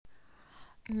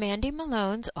Mandy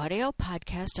Malone's audio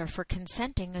podcasts are for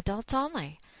consenting adults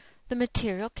only. The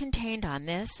material contained on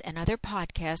this and other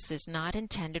podcasts is not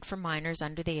intended for minors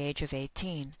under the age of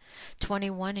 18.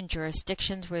 21 in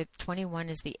jurisdictions where 21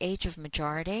 is the age of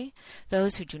majority.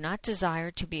 Those who do not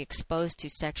desire to be exposed to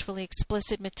sexually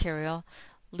explicit material,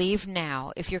 leave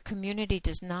now. If your community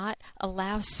does not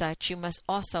allow such, you must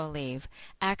also leave.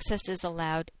 Access is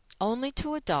allowed only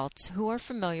to adults who are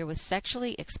familiar with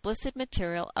sexually explicit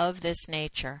material of this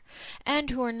nature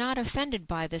and who are not offended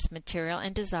by this material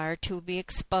and desire to be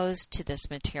exposed to this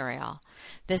material.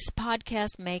 This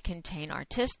podcast may contain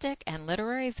artistic and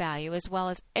literary value as well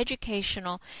as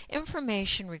educational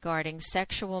information regarding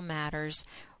sexual matters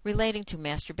relating to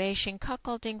masturbation,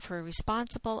 cuckolding for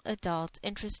responsible adults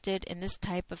interested in this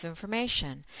type of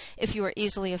information. If you are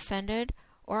easily offended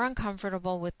or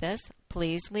uncomfortable with this,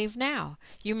 please leave now.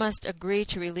 You must agree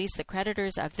to release the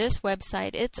creditors of this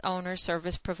website, its owners,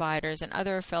 service providers, and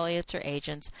other affiliates or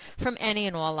agents from any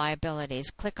and all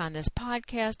liabilities. Click on this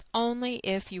podcast only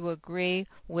if you agree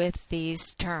with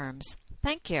these terms.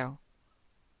 Thank you.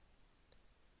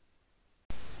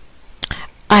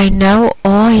 I know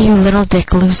all you little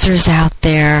dick losers out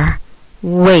there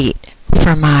wait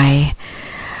for my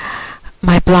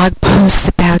blog posts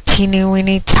about Teeny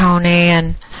Weenie Tony,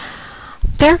 and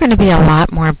there are going to be a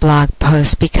lot more blog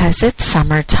posts because it's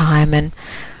summertime, and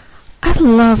I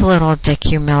love little dick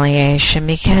humiliation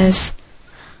because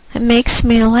it makes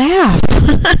me laugh.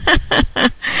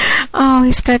 Oh,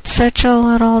 he's got such a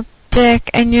little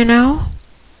dick, and you know,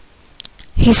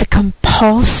 he's a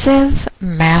compulsive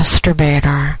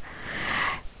masturbator.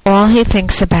 All he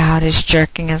thinks about is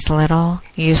jerking his little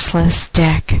useless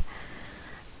dick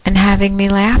and having me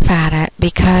laugh at it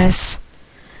because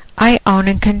I own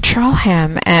and control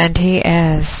him, and he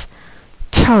is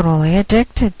totally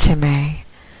addicted to me.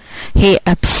 He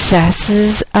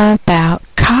obsesses about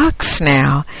cocks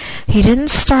now. He didn't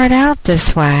start out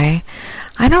this way.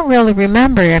 I don't really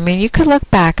remember. I mean, you could look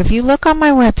back. If you look on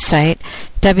my website,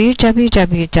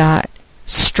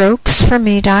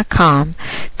 www.strokesforme.com,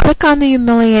 click on the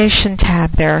humiliation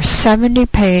tab. There are 70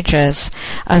 pages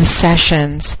of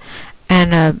sessions,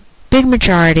 and a big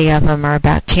majority of them are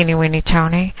about Teeny Weenie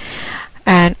Tony.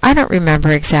 And I don't remember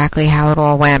exactly how it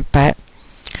all went, but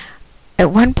at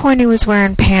one point he was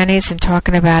wearing panties and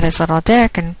talking about his little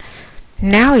dick, and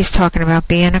now he's talking about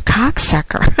being a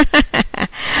cocksucker.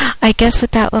 I guess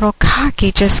with that little cock,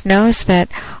 he just knows that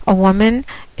a woman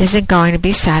isn't going to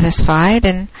be satisfied,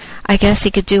 and I guess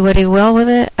he could do what he will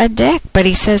with a dick, but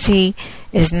he says he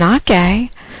is not gay.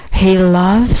 He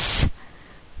loves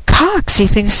cocks. He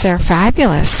thinks they're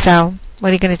fabulous. So what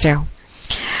are you going to do?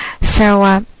 So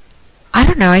I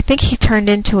don't know. I think he turned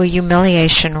into a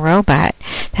humiliation robot.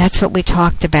 That's what we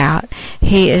talked about.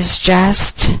 He's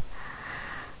just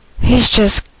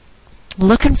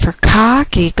looking for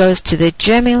cock. He goes to the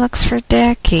gym. He looks for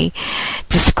dick. He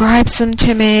describes them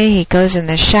to me. He goes in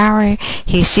the shower.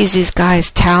 He sees these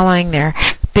guys toweling their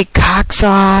big cocks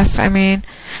off. I mean,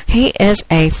 he is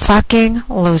a fucking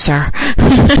loser.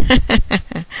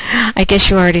 I guess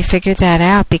you already figured that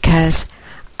out, because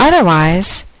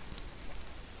otherwise,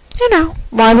 you know,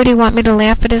 why would he want me to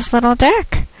laugh at his little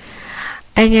dick?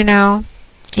 And, you know,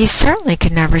 he certainly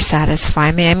could never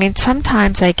satisfy me. I mean,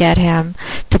 sometimes I get him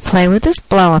to play with his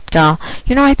blow-up doll.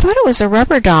 You know, I thought it was a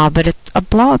rubber doll, but it's a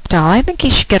blow-up doll. I think he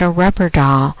should get a rubber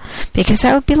doll, because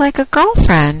that would be like a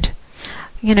girlfriend,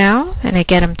 you know? And I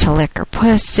get him to lick her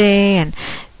pussy and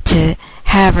to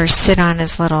have her sit on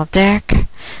his little dick.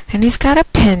 And he's got a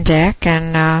pin dick,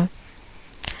 and,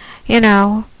 you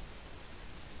know,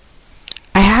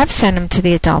 I have sent him to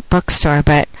the adult bookstore,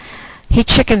 but he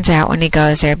chickens out when he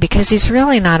goes there because he's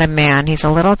really not a man. He's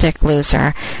a little dick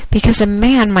loser, because a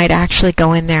man might actually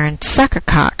go in there and suck a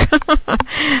cock.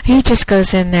 He just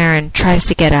goes in there and tries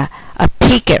to get a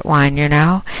peek at one, you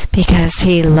know, because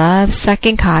he loves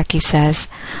sucking cock. He says,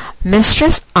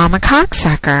 "Mistress, I'm a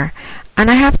cocksucker." And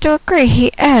I have to agree,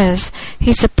 he is.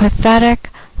 He's a pathetic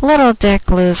little dick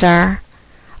loser,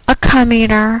 a cum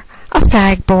eater, a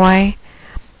fag boy.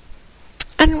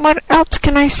 And what else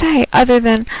can I say other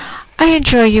than I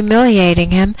enjoy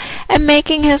humiliating him and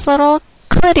making his little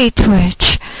clitty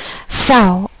twitch.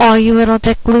 So, all you little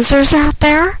dick losers out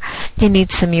there, you need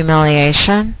some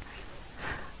humiliation.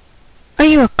 Are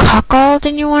you a cuckold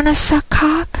and you want to suck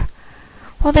cock?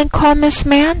 Well, then call Miss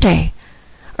Mandy.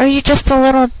 Are you just a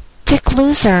little dick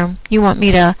loser? You want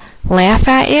me to laugh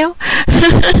at you?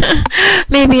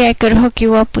 Maybe I could hook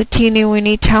you up with Teeny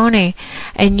Weenie Tony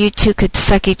and you two could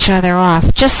suck each other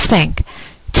off. Just think,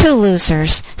 two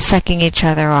losers sucking each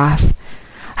other off.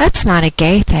 That's not a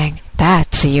gay thing.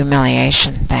 That's a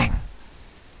humiliation thing.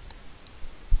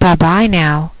 Bye-bye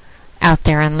now, out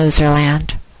there in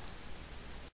Loserland.